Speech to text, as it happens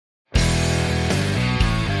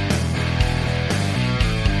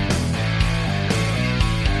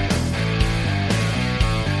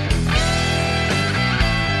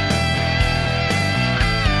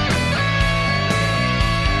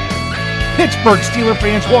Pittsburgh Steeler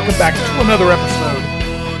fans, welcome back to another episode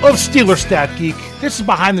of Steeler Stat Geek. This is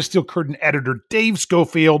Behind the Steel Curtain editor Dave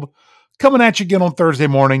Schofield coming at you again on Thursday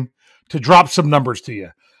morning to drop some numbers to you.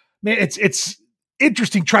 Man, it's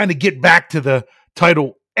interesting trying to get back to the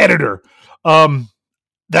title editor.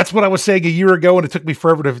 That's what I was saying a year ago, and it took me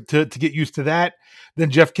forever to get used to that. Then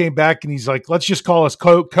Jeff came back and he's like, let's just call us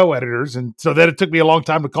co-editors. And so then it took me a long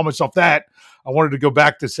time to call myself that. I wanted to go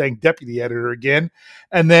back to saying deputy editor again.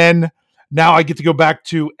 And then now I get to go back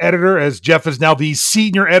to editor, as Jeff is now the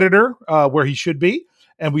senior editor where he should be.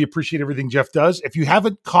 And we appreciate everything Jeff does. If you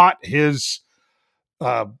haven't caught his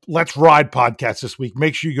Let's Ride podcast this week,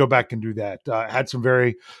 make sure you go back and do that. Had some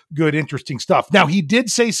very good, interesting stuff. Now, he did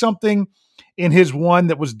say something in his one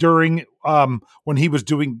that was during when he was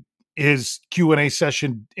doing his Q&A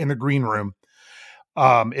session in the green room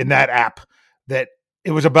in that app, that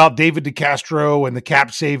it was about David DeCastro and the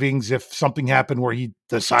cap savings if something happened where he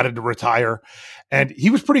decided to retire. And he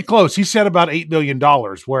was pretty close. He said about $8 million,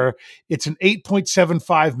 where it's an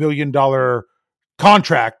 $8.75 million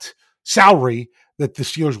contract salary that the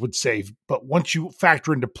Steelers would save. But once you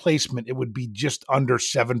factor into placement, it would be just under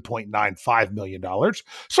 $7.95 million.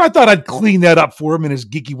 So I thought I'd clean that up for him in as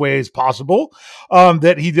geeky way as possible,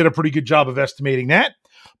 that he did a pretty good job of estimating that.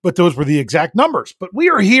 But those were the exact numbers. But we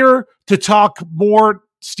are here to talk more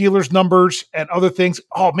Steelers numbers and other things.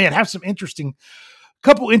 Oh, man, have some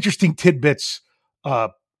couple interesting tidbits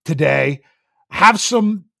today. Have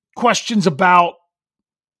some questions about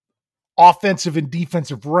offensive and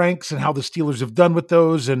defensive ranks and how the Steelers have done with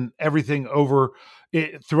those and everything over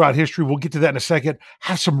throughout history. We'll get to that in a second.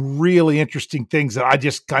 Have some really interesting things that I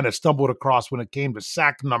just kind of stumbled across when it came to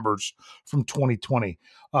sack numbers from 2020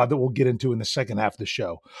 that we'll get into in the second half of the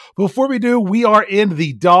show. But before we do, we are in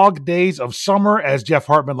the dog days of summer, as Jeff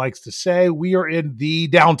Hartman likes to say. We are in the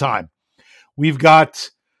downtime. We've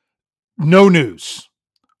got no news.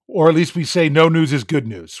 Or at least we say no news is good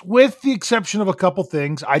news, with the exception of a couple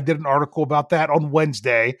things. I did an article about that on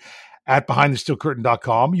Wednesday at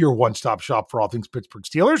BehindTheSteelCurtain.com, your one-stop shop for all things Pittsburgh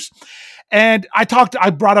Steelers. And I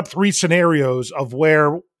brought up 3 scenarios of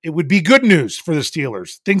where it would be good news for the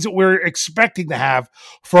Steelers, things that we're expecting to have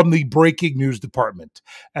from the breaking news department.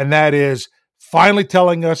 And that is finally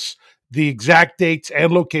telling us the exact dates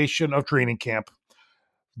and location of training camp,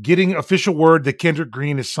 getting official word that Kendrick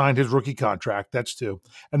Green has signed his rookie contract. That's 2.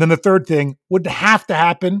 And then the third thing would have to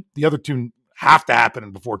happen. The other 2 have to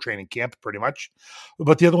happen before training camp, pretty much.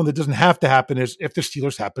 But the other one that doesn't have to happen is if the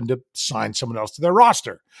Steelers happen to sign someone else to their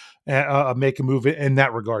roster, make a move in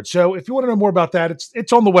that regard. So if you want to know more about that,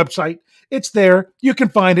 it's on the website. It's there. You can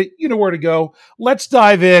find it. You know where to go. Let's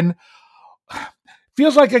dive in.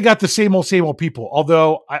 Feels like I got the same old people,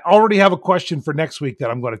 although I already have a question for next week that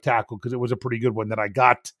I'm going to tackle because it was a pretty good one that I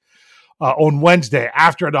got on Wednesday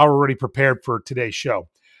after I'd already prepared for today's show.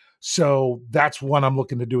 So that's one I'm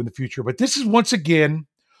looking to do in the future. But this is once again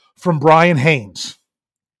from Brian Haynes.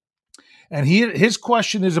 And his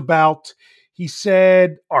question is about, he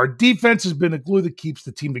said, our defense has been the glue that keeps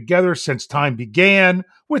the team together since time began,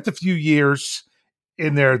 with a few years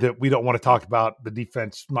in there that we don't want to talk about the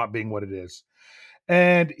defense not being what it is.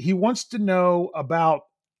 And he wants to know about,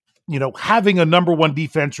 having a number 1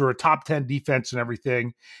 defense or a top 10 defense and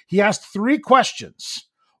everything. He asked 3 questions,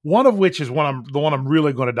 one of which is the one I'm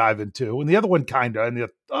really going to dive into, and the other one kinda, and the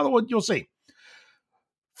other one you'll see.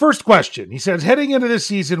 First question, he says, heading into this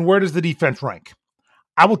season, where does the defense rank?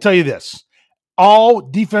 I will tell you this. All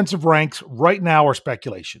defensive ranks right now are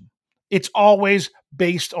speculation. It's always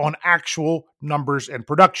based on actual numbers and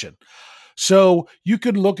production. So you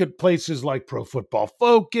could look at places like Pro Football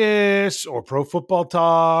Focus or Pro Football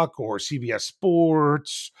Talk or CBS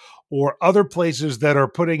Sports or other places that are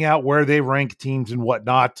putting out where they rank teams and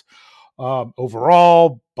whatnot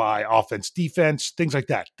overall by offense, defense, things like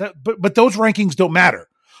that. But those rankings don't matter,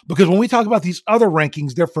 because when we talk about these other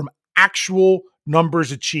rankings, they're from actual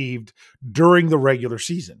numbers achieved during the regular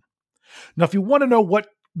season. Now, if you want to know what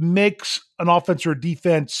makes an offense or a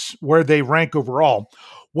defense where they rank overall,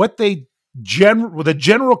 the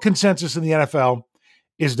general consensus in the NFL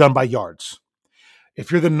is done by yards. If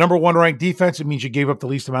you're the number 1 ranked defense, it means you gave up the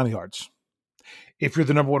least amount of yards. If you're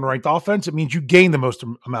the number 1 ranked offense, it means you gained the most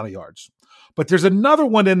amount of yards. But there's another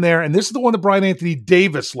one in there, and this is the one that Brian Anthony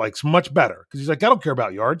Davis likes much better, because he's like, I don't care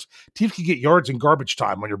about yards. Teams can get yards in garbage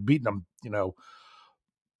time when you're beating them,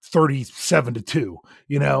 37-2,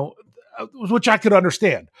 which I could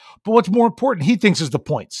understand. But what's more important, he thinks, is the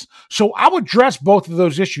points. So I'll address both of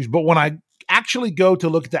those issues. But when I actually go to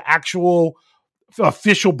look at the actual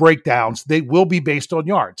official breakdowns, they will be based on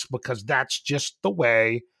yards, because that's just the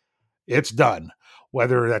way it's done.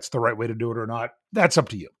 Whether that's the right way to do it or not, that's up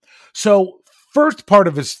to you. So first part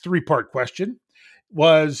of his 3-part question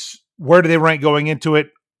was, where do they rank going into it?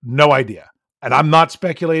 No idea. And I'm not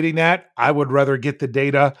speculating that. I would rather get the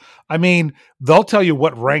data. I mean, they'll tell you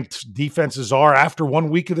what ranked defenses are after 1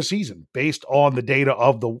 week of the season based on the data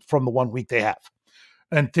from the 1 week they have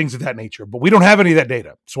and things of that nature. But we don't have any of that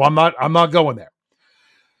data. So I'm not going there.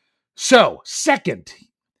 So second,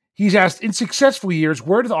 he's asked, in successful years,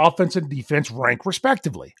 where do the offense and defense rank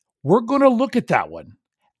respectively? We're going to look at that one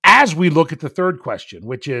as we look at the third question,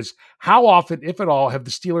 which is, how often, if at all, have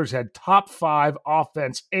the Steelers had top 5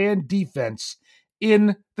 offense and defense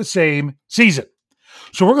in the same season?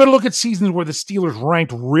 So we're going to look at seasons where the Steelers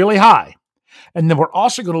ranked really high. And then we're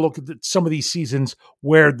also going to look at some of these seasons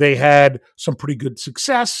where they had some pretty good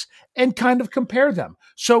success and kind of compare them.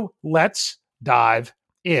 So let's dive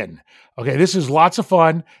in. Okay, this is lots of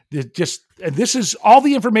fun. This is all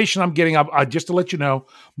the information I'm getting. Just to let you know,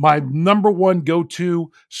 my number one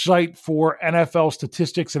go-to site for NFL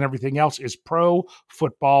statistics and everything else is Pro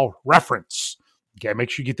Football Reference. Okay,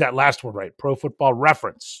 make sure you get that last one right. Pro Football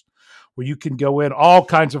Reference, where you can go in all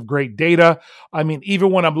kinds of great data. I mean,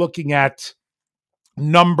 even when I'm looking at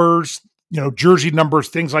numbers, jersey numbers,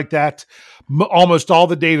 things like that, almost all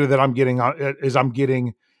the data that I'm getting I'm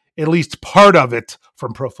getting at least part of it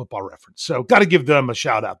from Pro Football Reference. So got to give them a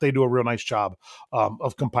shout out. They do a real nice job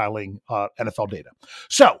of compiling NFL data.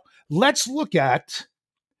 So let's look at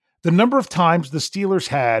the number of times the Steelers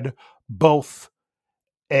had both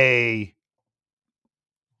it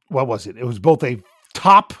was both a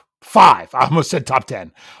top 5. I almost said top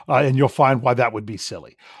 10. And you'll find why that would be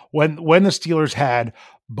silly. When the Steelers had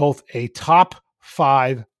both a top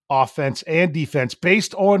 5 offense and defense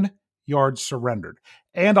based on yards surrendered.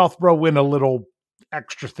 And I'll throw in a little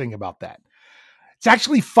extra thing about that. It's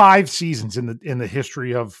actually 5 seasons in the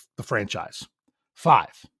history of the franchise. 5.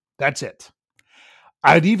 That's it.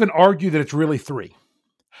 I'd even argue that it's really 3,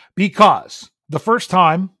 because the first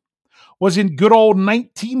time was in good old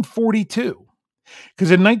 1942.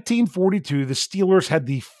 Because in 1942, the Steelers had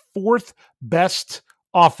the 4th best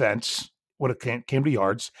offense when it came to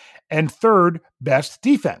yards and 3rd best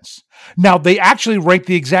defense. Now, they actually ranked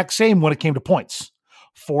the exact same when it came to points.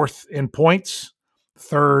 4th in points,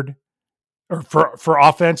 3rd for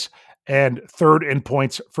offense, and 3rd in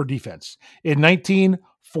points for defense in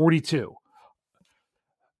 1942.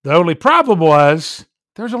 The only problem was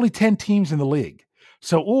there's only 10 teams in the league.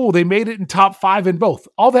 So, they made it in top 5 in both.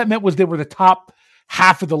 All that meant was they were the top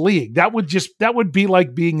half of the league. That would be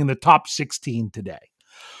like being in the top 16 today.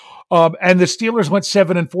 And the Steelers went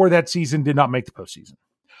 7-4 that season, did not make the postseason.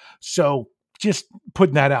 So just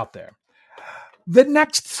putting that out there. The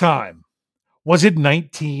next time was in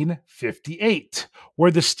 1958, where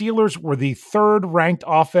the Steelers were the 3rd ranked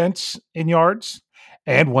offense in yards,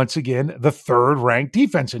 and once again, the 3rd ranked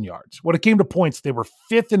defense in yards. When it came to points, they were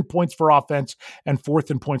 5th in points for offense and 4th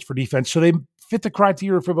in points for defense. So they fit the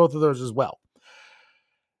criteria for both of those as well.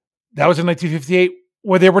 That was in 1958,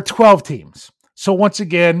 where there were 12 teams. So once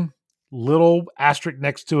again, little asterisk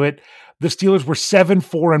next to it, the Steelers were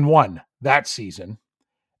 7-4-1 that season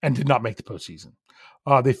and did not make the postseason.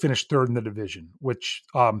 They finished 3rd in the division, which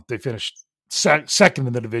they finished 2nd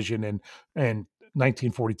in the division in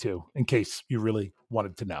 1942, in case you really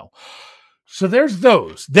wanted to know. So there's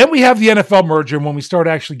those. Then we have the NFL merger, and when we start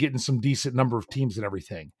actually getting some decent number of teams and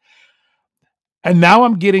everything. And now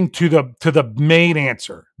I'm getting to the main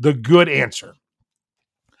answer, the good answer.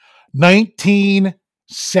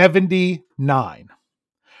 1979,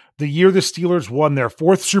 the year the Steelers won their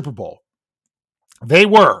 4th Super Bowl. They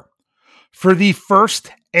were, for the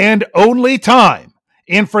first and only time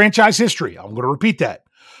in franchise history, I'm going to repeat that,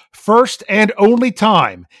 first and only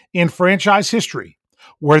time in franchise history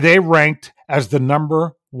where they ranked as the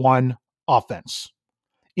number 1 offense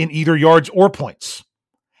in either yards or points.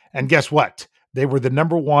 And guess what? They were the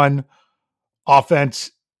number 1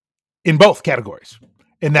 offense in both categories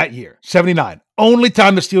in that year, 79. Only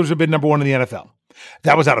time the Steelers have been number 1 in the NFL.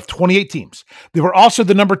 That was out of 28 teams. They were also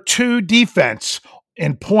the number 2 defense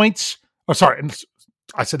in points. Oh, sorry,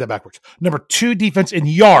 I said that backwards. Number 2 defense in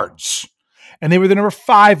yards. And they were the number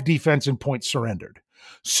 5 defense in points surrendered.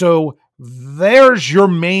 So there's your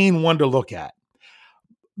main one to look at.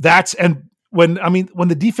 When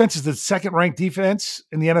the defense is the 2nd ranked defense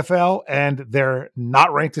in the NFL and they're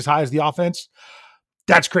not ranked as high as the offense,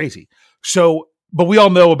 that's crazy. So, but we all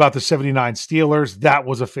know about the 79 Steelers. That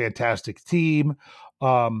was a fantastic team.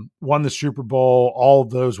 Won the Super Bowl, all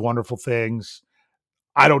of those wonderful things.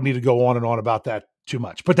 I don't need to go on and on about that too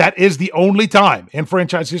much, but that is the only time in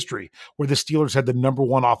franchise history where the Steelers had the number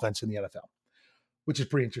 1 offense in the NFL, which is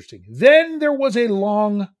pretty interesting. Then there was a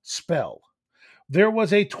long spell there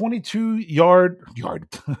was a 22-year,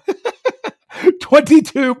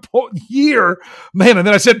 man, and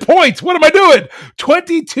then I said points. What am I doing?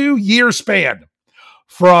 22-year span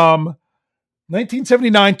from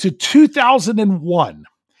 1979 to 2001.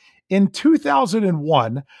 In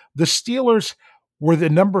 2001, the Steelers were the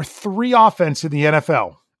number 3 offense in the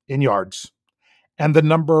NFL in yards and the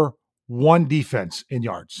number 1 defense in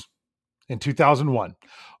yards in 2001.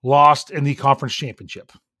 Lost in the conference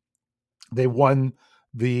championship. They won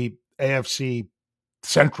the AFC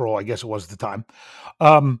Central, I guess it was at the time.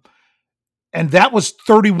 And that was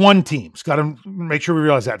 31 teams. Got to make sure we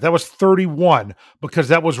realize that. That was 31 because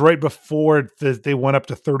that was right before they went up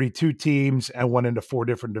to 32 teams and went into 4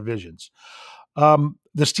 different divisions. The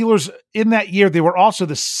Steelers in that year, they were also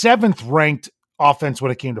the 7th ranked offense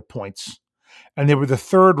when it came to points. And they were the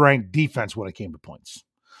 3rd ranked defense when it came to points.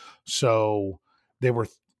 So they were,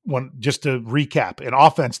 just to recap, in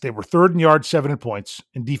offense, they were 3rd in yards, 7 in points.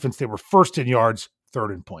 In defense, they were 1st in yards,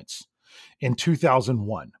 3rd in points in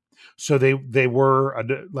 2001. So they were,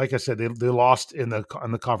 like I said, they lost in the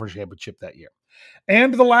conference championship that year.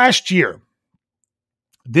 And the last year,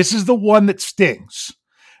 this is the one that stings.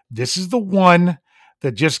 This is the one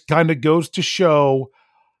that just kind of goes to show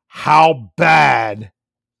how bad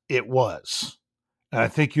it was. And I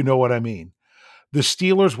think you know what I mean. The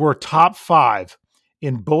Steelers were top 5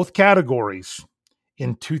 in both categories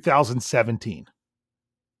in 2017.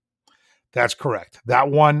 That's correct. That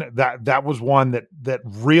was one that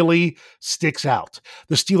really sticks out.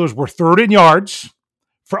 The Steelers were 3rd in yards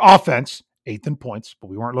for offense, 8th in points, but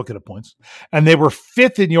we weren't looking at points. And they were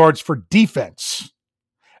 5th in yards for defense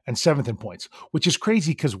and 7th in points, which is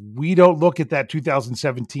crazy because we don't look at that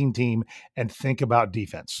 2017 team and think about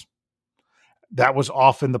defense. That was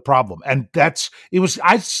often the problem. And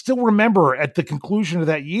I still remember at the conclusion of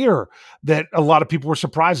that year that a lot of people were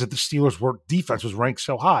surprised that the Steelers' defense was ranked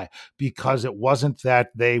so high because it wasn't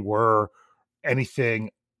that they were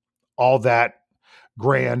anything all that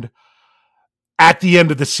grand at the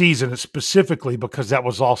end of the season, specifically because that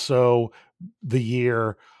was also the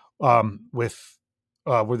year where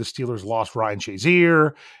the Steelers lost Ryan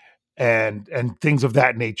Shazier and things of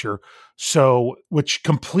that nature. So, which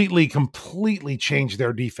completely changed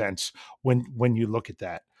their defense when you look at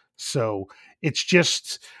that. So it's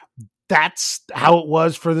just, that's how it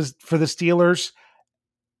was for the Steelers.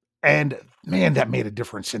 And man, that made a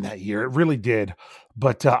difference in that year. It really did.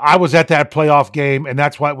 But I was at that playoff game, and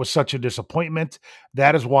that's why it was such a disappointment.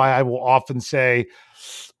 That is why I will often say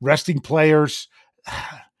resting players.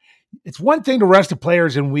 It's one thing to rest the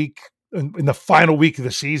players in the final week of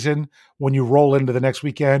the season when you roll into the next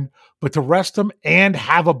weekend, but to rest them and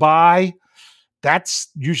have a bye, that's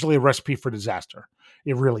usually a recipe for disaster.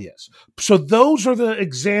 It really is. So those are the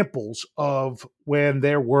examples of when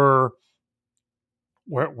there were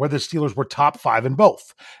where the Steelers were top 5 in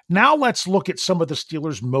both. Now let's look at some of the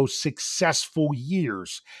Steelers' most successful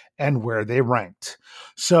years and where they ranked.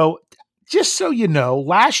 So just so you know,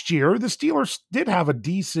 last year, the Steelers did have a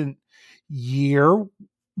decent year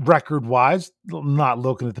record-wise, not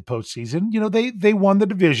looking at the postseason. You know, they won the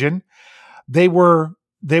division. They were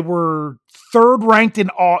 3rd ranked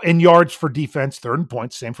in yards for defense, 3rd in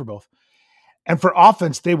points, same for both. And for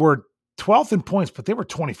offense, they were 12th in points, but they were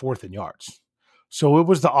 24th in yards. So it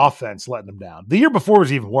was the offense letting them down. The year before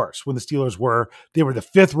was even worse when the Steelers were the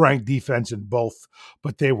 5th ranked defense in both,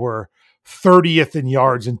 but they were 30th in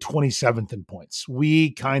yards and 27th in points.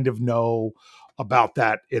 We kind of know about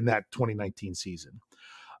that in that 2019 season.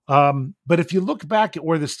 But if you look back at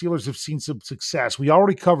where the Steelers have seen some success, we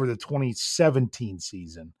already covered the 2017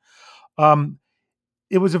 season.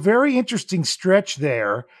 It was a very interesting stretch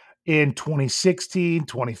there in 2016,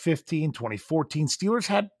 2015, 2014. Steelers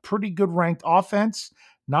had pretty good ranked offense,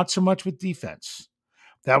 not so much with defense.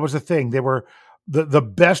 That was the thing. They were the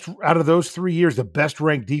best out of those 3 years. The best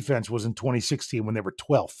ranked defense was in 2016 when they were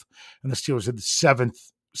 12th, and the Steelers had the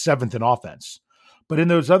seventh in offense. But in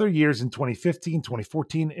those other years in 2015,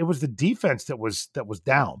 2014, it was the defense that was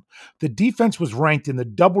down. The defense was ranked in the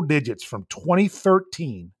double digits from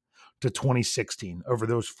 2013 to 2016 over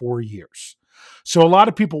those 4 years. So a lot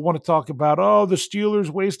of people want to talk about, the Steelers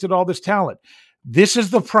wasted all this talent. This is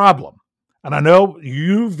the problem. And I know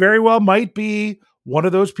you very well might be one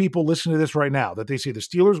of those people listening to this right now that they say the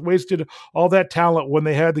Steelers wasted all that talent when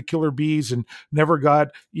they had the Killer Bees and never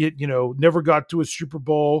got to a Super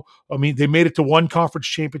Bowl. I mean, they made it to one conference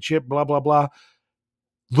championship, blah, blah, blah.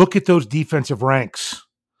 Look at those defensive ranks.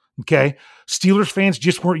 Okay. Steelers fans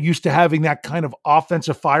just weren't used to having that kind of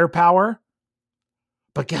offensive firepower.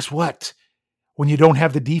 But guess what? When you don't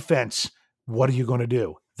have the defense, what are you going to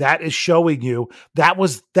do? That is showing you that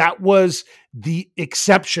was the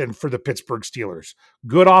exception for the Pittsburgh Steelers.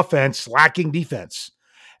 Good offense, lacking defense.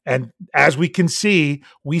 And as we can see,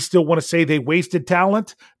 we still want to say they wasted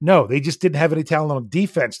talent. No, they just didn't have any talent on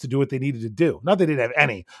defense to do what they needed to do. Not that they didn't have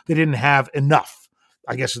any. They didn't have enough,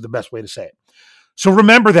 I guess is the best way to say it. So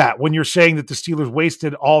remember that when you're saying that the Steelers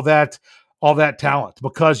wasted all that talent,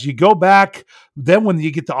 because you go back, then when you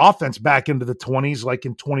get the offense back into the 20s, like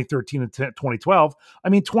in 2013 and 2012,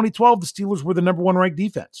 2012, the Steelers were the number one ranked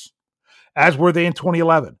defense, as were they in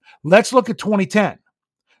 2011. Let's look at 2010.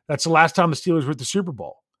 That's the last time the Steelers were at the Super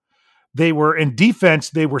Bowl. They were in defense,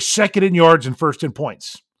 they were second in yards and first in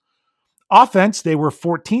points. Offense, they were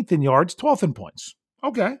 14th in yards, 12th in points.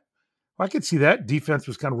 Okay, I could see that. Defense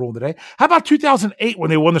was kind of ruling the day. How about 2008 when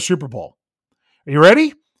they won the Super Bowl? Are you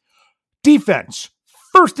ready? Defense,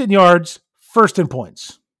 first in yards, first in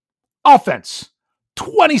points. Offense,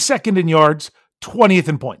 22nd in yards, 20th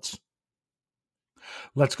in points.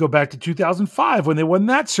 Let's go back to 2005 when they won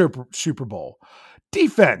that Super Bowl.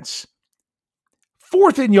 Defense,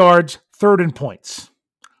 fourth in yards, third in points.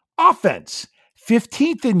 Offense,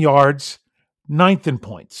 15th in yards, 9th in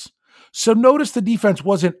points. So notice the defense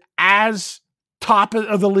wasn't as top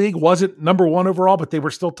of the league, wasn't number one overall, but they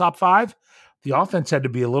were still top 5. The offense had to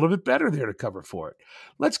be a little bit better there to cover for it.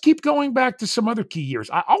 Let's keep going back to some other key years.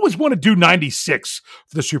 I always want to do 96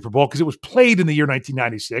 for the Super Bowl because it was played in the year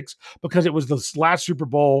 1996, because it was the last Super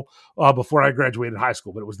Bowl before I graduated high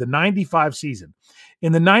school, but it was the 95 season.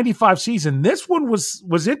 In the 95 season, this one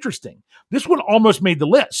was interesting. This one almost made the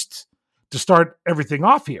list to start everything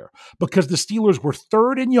off here, because the Steelers were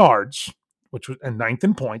third in yards, which was and 9th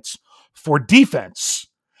in points for defense.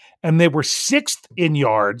 And they were 6th in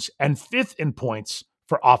yards and 5th in points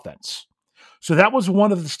for offense. So that was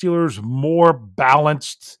one of the Steelers' more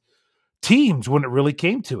balanced teams when it really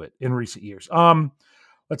came to it in recent years.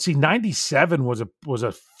 Let's see, 97 was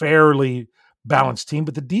a fairly balanced team,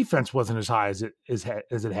 but the defense wasn't as high as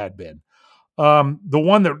it had been. The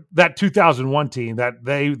one that 2001 team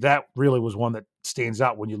that really was one that stands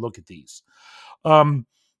out when you look at these.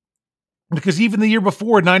 Because even the year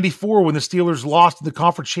before, 94, when the Steelers lost in the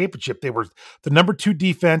conference championship, they were the number 2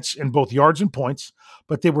 defense in both yards and points,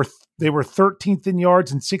 but they were 13th in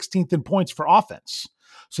yards and 16th in points for offense.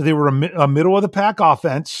 So they were a middle of the pack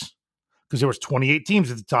offense, because there was 28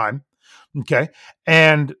 teams at the time, okay,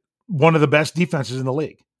 and one of the best defenses in the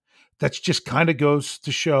league. That just kind of goes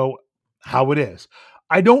to show how it is.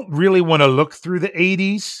 I don't really want to look through the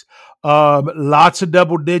 80s. Lots of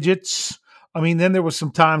double digits. Then there was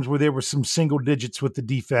some times where there were some single digits with the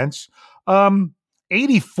defense.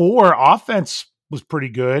 84 offense was pretty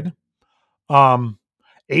good.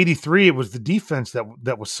 83, it was the defense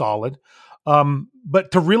that was solid.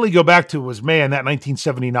 But to really go back to it was, that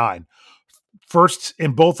 1979. First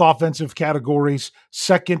in both offensive categories,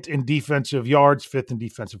 second in defensive yards, 5th in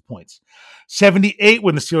defensive points. 78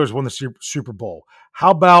 when the Steelers won the Super Bowl.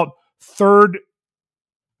 How about third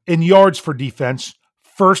in yards for defense,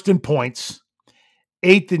 first in points,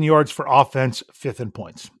 8th in yards for offense, 5th in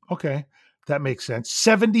points. Okay, that makes sense.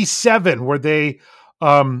 77, where they,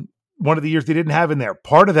 one of the years they didn't have in there.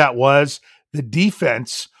 Part of that was the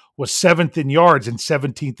defense was 7th in yards and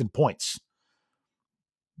 17th in points.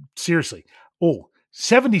 Seriously.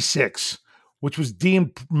 76, which was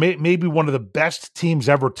deemed maybe one of the best teams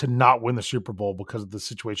ever to not win the Super Bowl because of the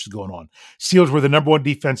situations going on. Steelers were the number 1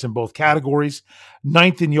 defense in both categories,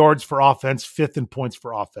 9th in yards for offense, 5th in points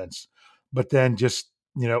for offense. But then just,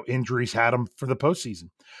 injuries had them for the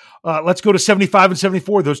postseason. Let's go to 75 and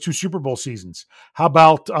 74, those 2 Super Bowl seasons. How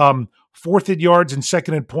about 4th in yards and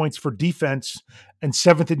 2nd in points for defense, and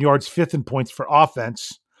 7th in yards, 5th in points for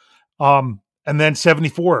offense? And then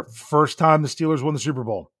 74, first time the Steelers won the Super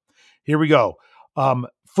Bowl. Here we go.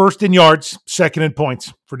 1st in yards, 2nd in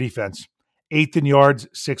points for defense, 8th in yards,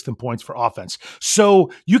 6th in points for offense.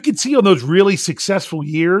 So you can see on those really successful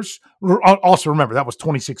years, also remember that was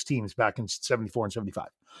 26 teams back in 74 and 75.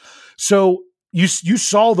 So you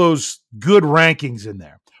saw those good rankings in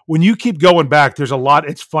there. When you keep going back, there's a lot.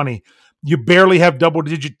 It's funny. You barely have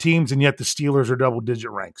double-digit teams, and yet the Steelers are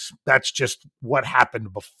double-digit ranks. That's just what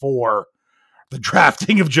happened before the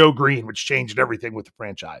drafting of Joe Green, which changed everything with the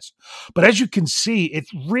franchise. But as you can see, it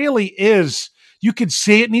really is, you can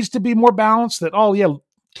see it needs to be more balanced, that,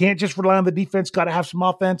 can't just rely on the defense, got to have some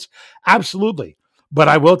offense. Absolutely. But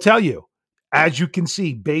I will tell you, as you can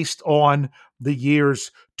see, based on the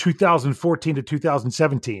years 2014 to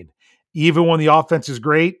 2017, even when the offense is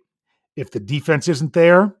great, if the defense isn't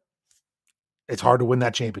there, it's hard to win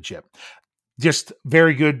that championship. Just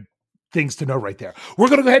very good things to know right there. We're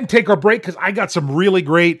going to go ahead and take our break because I got some really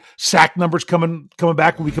great sack numbers coming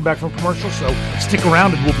back when we come back from commercial. So stick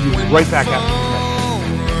around and we'll be right back after this.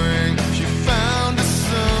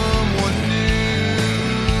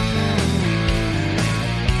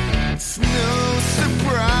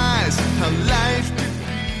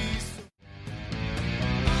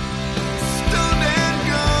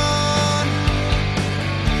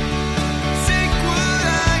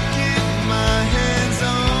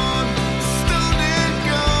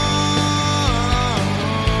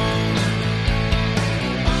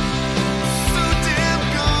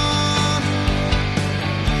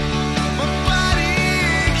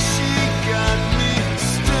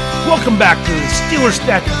 Welcome back to the Steelers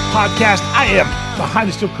Stat Geek Podcast. I am behind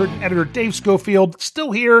the steel curtain editor Dave Schofield,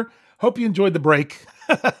 still here. Hope you enjoyed the break,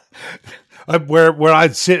 where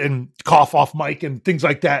I'd sit and cough off mic and things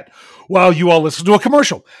like that while you all listen to a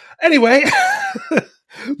commercial. Anyway,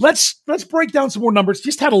 let's break down some more numbers.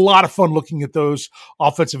 Just had a lot of fun looking at those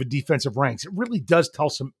offensive and defensive ranks. It really does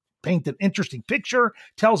paint an interesting picture,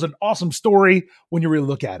 tells an awesome story when you really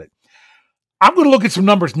look at it. I'm going to look at some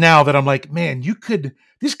numbers now that I'm like, man,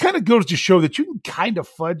 this kind of goes to show that you can kind of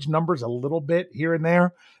fudge numbers a little bit here and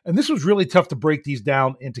there. And this was really tough to break these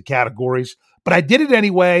down into categories, but I did it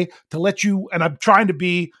anyway to let you, and I'm trying to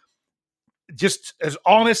be just as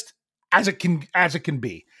honest as it can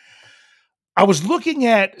be. I was looking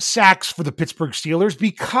at sacks for the Pittsburgh Steelers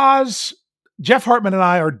because Jeff Hartman and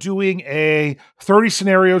I are doing a 30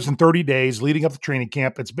 scenarios in 30 days leading up to training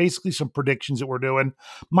camp. It's basically some predictions that we're doing.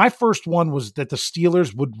 My first one was that the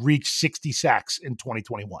Steelers would reach 60 sacks in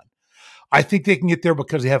 2021. I think they can get there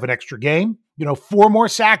because they have an extra game. 4 more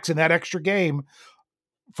sacks in that extra game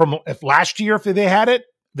from if last year, if they had it,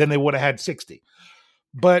 then they would have had 60.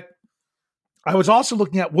 But I was also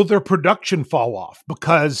looking at, will their production fall off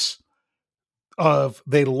because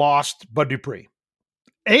they lost Bud Dupree?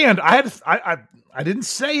 And I didn't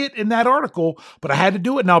say it in that article, but I had to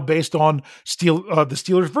do it now based on the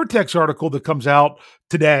Steelers Vertex article that comes out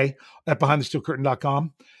today at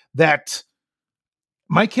BehindTheSteelCurtain.com, that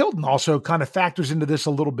Mike Hilton also kind of factors into this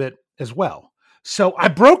a little bit as well. So I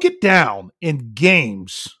broke it down in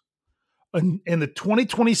games in the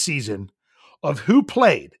 2020 season of who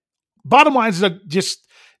played. Bottom line is just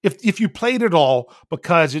if you played it all,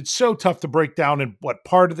 because it's so tough to break down in what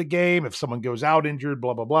part of the game, if someone goes out injured,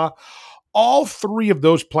 blah, blah, blah. All 3 of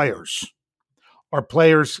those players are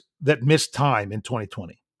players that missed time in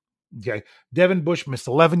 2020. Okay. Devin Bush missed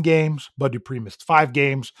 11 games. Bud Dupree missed 5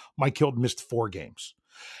 games. Mike Hilton missed 4 games.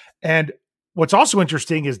 And what's also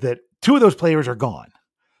interesting is that 2 of those players are gone.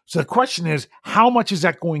 So the question is, how much is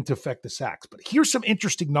that going to affect the sacks? But here's some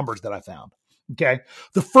interesting numbers that I found. Okay.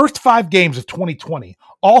 The first 5 games of 2020,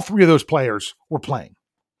 all 3 of those players were playing.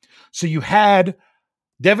 So you had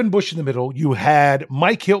Devin Bush in the middle. You had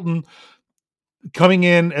Mike Hilton coming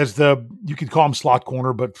in as you could call him slot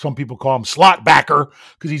corner, but some people call him slot backer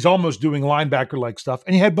because he's almost doing linebacker-like stuff.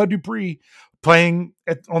 And you had Bud Dupree playing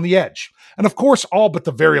on the edge. And of course, all but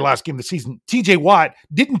the very last game of the season, TJ Watt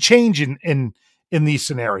didn't change in these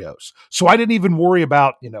scenarios. So I didn't even worry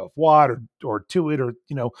about, Watt or Tuitt or,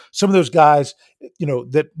 some of those guys,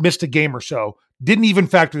 that missed a game or so, didn't even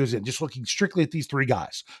factor those in, just looking strictly at these 3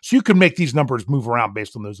 guys. So you can make these numbers move around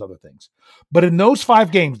based on those other things. But in those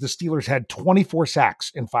 5 games, the Steelers had 24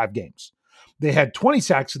 sacks in 5 games. They had 20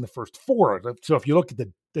 sacks in the first 4. So if you look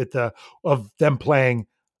at of them playing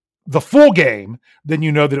the full game, then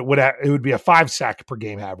you know that it would be a 5 sack per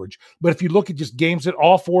game average. But if you look at just games that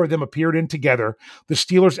all 4 of them appeared in together, the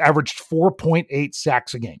Steelers averaged 4.8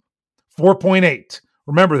 sacks a game. 4.8.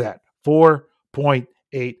 Remember that.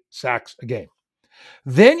 4.8 sacks a game.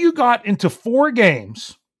 Then you got into 4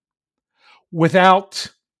 games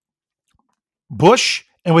without Bush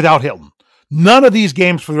and without Hilton. None of these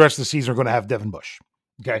games for the rest of the season are going to have Devin Bush.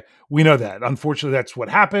 Okay, we know that. Unfortunately, that's what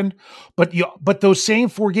happened. But those same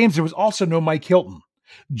 4 games, there was also no Mike Hilton,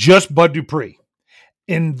 just Bud Dupree.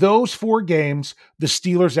 In those 4 games, the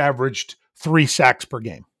Steelers averaged 3 sacks per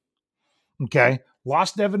game. Okay,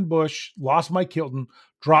 lost Devin Bush, lost Mike Hilton,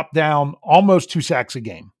 dropped down almost 2 sacks a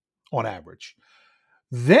game on average.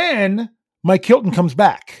 Then Mike Hilton comes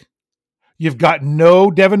back. You've got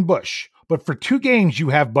no Devin Bush, but for 2 games, you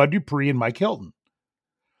have Bud Dupree and Mike Hilton.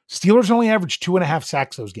 Steelers only averaged 2.5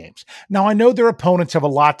 sacks those games. Now, I know their opponents have a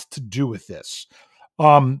lot to do with this.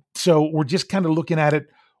 So we're just kind of looking at it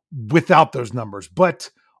without those numbers. But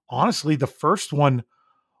honestly, the first one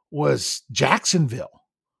was Jacksonville,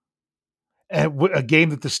 a game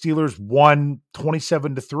that the Steelers won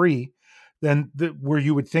 27-3. than where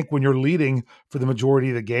you would think when you're leading for the majority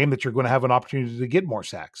of the game that you're going to have an opportunity to get more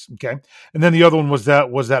sacks. Okay. And then the other one was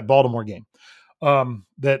that Baltimore game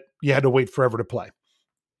that you had to wait forever to play.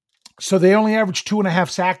 So they only averaged 2.5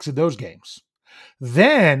 sacks in those games.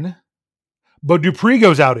 Then Bud Dupree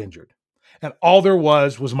goes out injured, and all there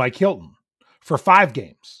was Mike Hilton for 5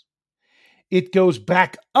 games. It goes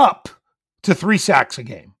back up to 3 sacks a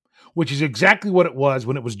game, which is exactly what it was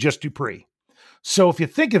when it was just Dupree. So if you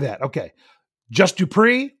think of that, okay, just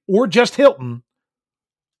Dupree or just Hilton,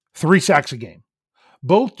 3 sacks a game.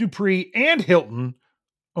 Both Dupree and Hilton,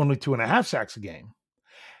 only 2.5 sacks a game.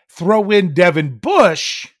 Throw in Devin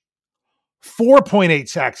Bush, 4.8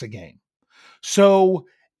 sacks a game. So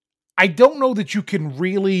I don't know that you can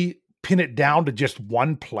really pin it down to just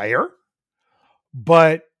one player,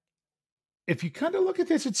 but if you kind of look at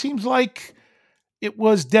this, it seems like it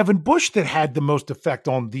was Devin Bush that had the most effect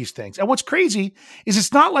on these things. And what's crazy is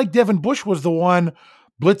it's not like Devin Bush was the one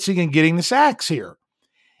blitzing and getting the sacks here.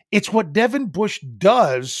 It's what Devin Bush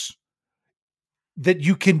does that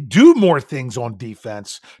you can do more things on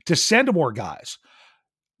defense to send more guys.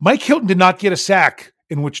 Mike Hilton did not get a sack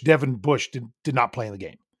in which Devin Bush did not play in the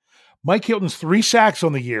game. Mike Hilton's 3 sacks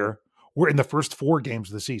on the year were in the first 4 games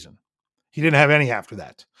of the season. He didn't have any after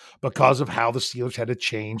that because of how the Steelers had to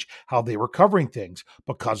change how they were covering things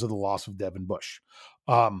because of the loss of Devin Bush.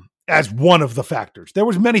 As one of the factors. There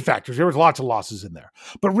was many factors. There was lots of losses in there.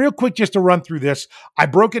 But real quick, just to run through this, I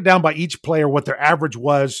broke it down by each player, what their average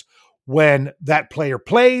was when that player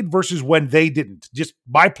played versus when they didn't. Just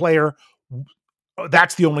by player,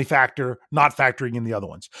 that's the only factor, not factoring in the other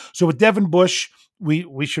ones. So with Devin Bush,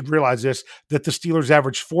 we should realize this, that the Steelers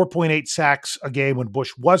averaged 4.8 sacks a game when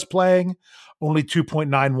Bush was playing, only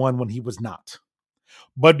 2.91 when he was not.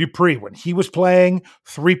 Bud Dupree, when he was playing,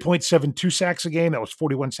 3.72 sacks a game. That was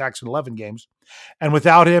 41 sacks in 11 games. And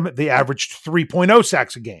without him, they averaged 3.0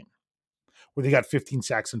 sacks a game, where they got 15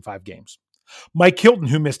 sacks in 5 games. Mike Hilton,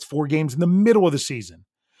 who missed 4 games in the middle of the season.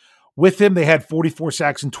 With him, they had 44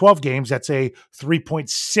 sacks in 12 games. That's a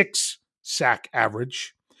 3.6 sack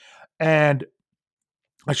average. And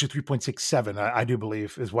actually 3.67, I do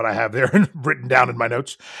believe, is what I have there written down in my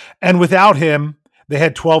notes. And without him, they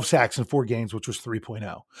had 12 sacks in 4 games, which was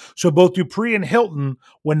 3.0. So both Dupree and Hilton,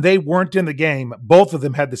 when they weren't in the game, both of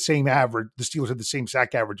them had the same average. The Steelers had the same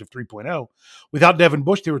sack average of 3.0. Without Devin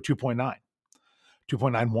Bush, they were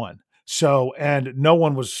 2.91. So, and no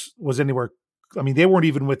one was anywhere. I mean, they weren't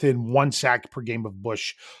even within 1 sack per game of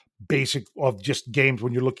Bush, basic of just games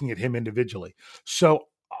when you're looking at him individually. So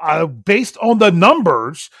based on the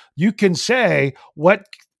numbers, you can say what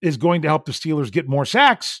is going to help the Steelers get more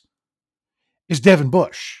sacks is Devin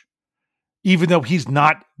Bush, even though he's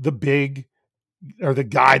not the big or the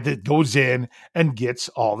guy that goes in and gets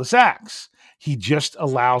all the sacks. He just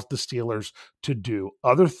allows the Steelers to do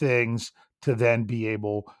other things to then be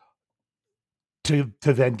able to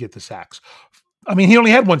then get the sacks. I mean, he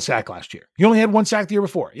only had 1 sack last year. He only had 1 sack the year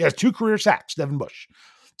before. He has 2 career sacks, Devin Bush.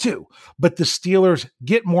 2. But the Steelers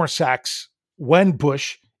get more sacks when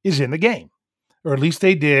Bush is in the game, or at least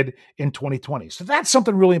they did in 2020. So that's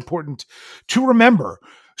something really important to remember.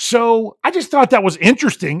 So I just thought that was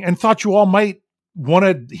interesting and thought you all might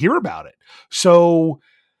want to hear about it. So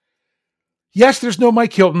yes, there's no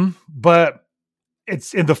Mike Hilton, but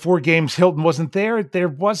it's in the 4 games Hilton wasn't there. There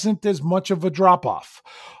wasn't as much of a drop-off.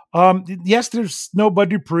 Yes, there's no Bud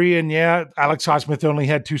Dupree, and yeah, Alex Highsmith only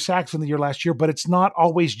had 2 sacks in the year last year, but it's not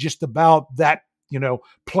always just about that,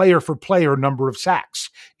 player for player number of sacks.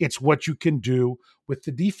 It's what you can do with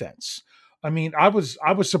the defense. I mean, I was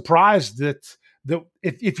surprised that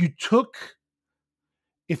if you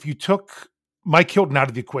took Mike Hilton out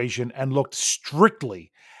of the equation and looked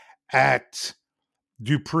strictly at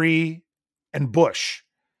Dupree and Bush,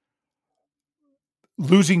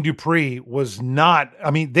 losing Dupree was not,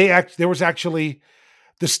 I mean, the Steelers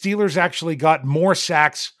actually got more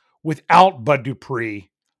sacks without Bud Dupree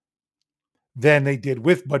than they did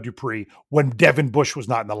with Bud Dupree when Devin Bush was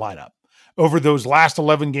not in the lineup. Over those last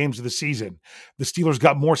 11 games of the season, the Steelers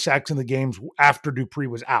got more sacks in the games after Dupree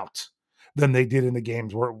was out than they did in the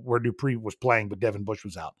games where Dupree was playing, but Devin Bush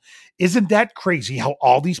was out. Isn't that crazy how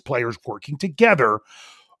all these players working together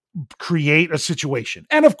create a situation?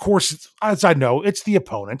 And of course, as I know, it's the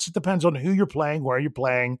opponents. It depends on who you're playing, where you're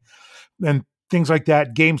playing, and things like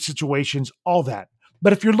that, game situations, all that.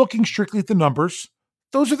 But if you're looking strictly at the numbers,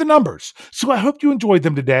 those are the numbers. So I hope you enjoyed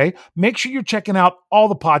them today. Make sure you're checking out all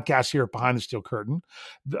the podcasts here at Behind the Steel Curtain.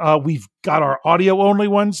 We've got our audio-only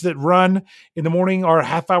ones that run in the morning, our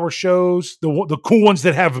half-hour shows, the cool ones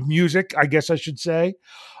that have music, I guess I should say.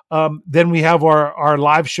 Then we have our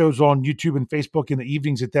live shows on YouTube and Facebook in the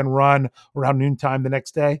evenings that then run around noontime the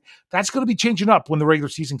next day. That's going to be changing up when the regular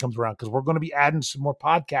season comes around because we're going to be adding some more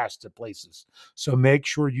podcasts at places. So make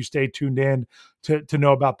sure you stay tuned in to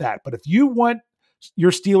know about that. But if you want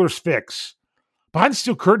your Steelers fix, Behind the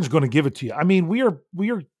Steel Curtain is going to give it to you. I mean, we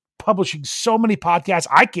are publishing so many podcasts.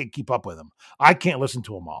 I can't keep up with them. I can't listen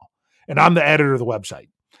to them all. And I'm the editor of the website.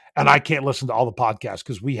 And I can't listen to all the podcasts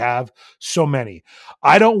because we have so many.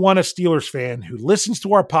 I don't want a Steelers fan who listens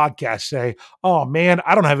to our podcast say, oh man,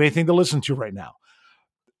 I don't have anything to listen to right now.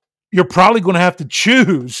 You're probably going to have to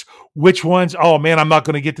choose which ones. Oh man, I'm not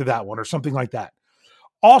going to get to that one or something like that.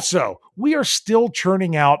 Also, we are still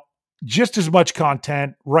churning out just as much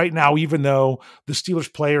content right now, even though the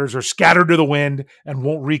Steelers players are scattered to the wind and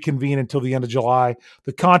won't reconvene until the end of July.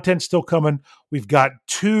 The content's still coming. We've got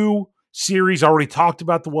 2 series already talked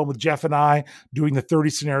about, the one with Jeff and I doing the 30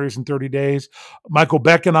 scenarios in 30 days. Michael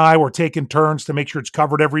Beck and I were taking turns to make sure it's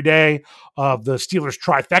covered every day of the Steelers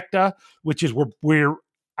trifecta, which is we're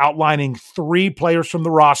outlining 3 players from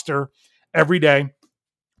the roster every day.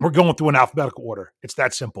 We're going through an alphabetical order. It's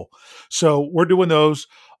that simple. So we're doing those.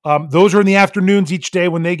 Those are in the afternoons each day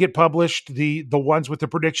when they get published. The ones with the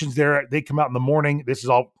predictions there, they come out in the morning. This is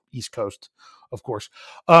all East Coast, of course.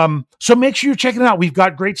 So make sure you're checking it out. We've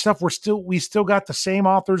got great stuff. We still got the same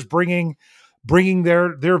authors bringing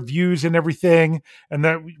their views and everything. And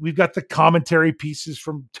then we've got the commentary pieces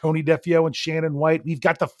from Tony Defeo and Shannon White. We've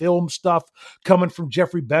got the film stuff coming from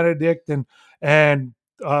Jeffrey Benedict and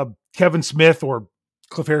Kevin Smith, or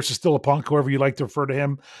Cliff Harris is still a punk, however you like to refer to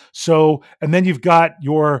him. So, and then you've got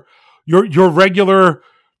your regular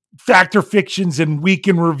fact or fictions and week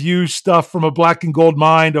in review stuff from a Black and Gold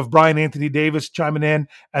mind of Brian Anthony Davis chiming in.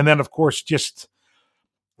 And then of course, just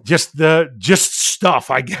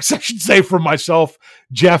stuff, I guess I should say, from myself,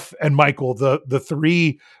 Jeff, and Michael, the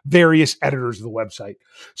 3 various editors of the website.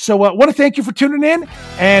 So I want to thank you for tuning in.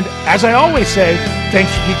 And as I always say,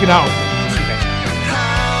 thanks for geeking out with me.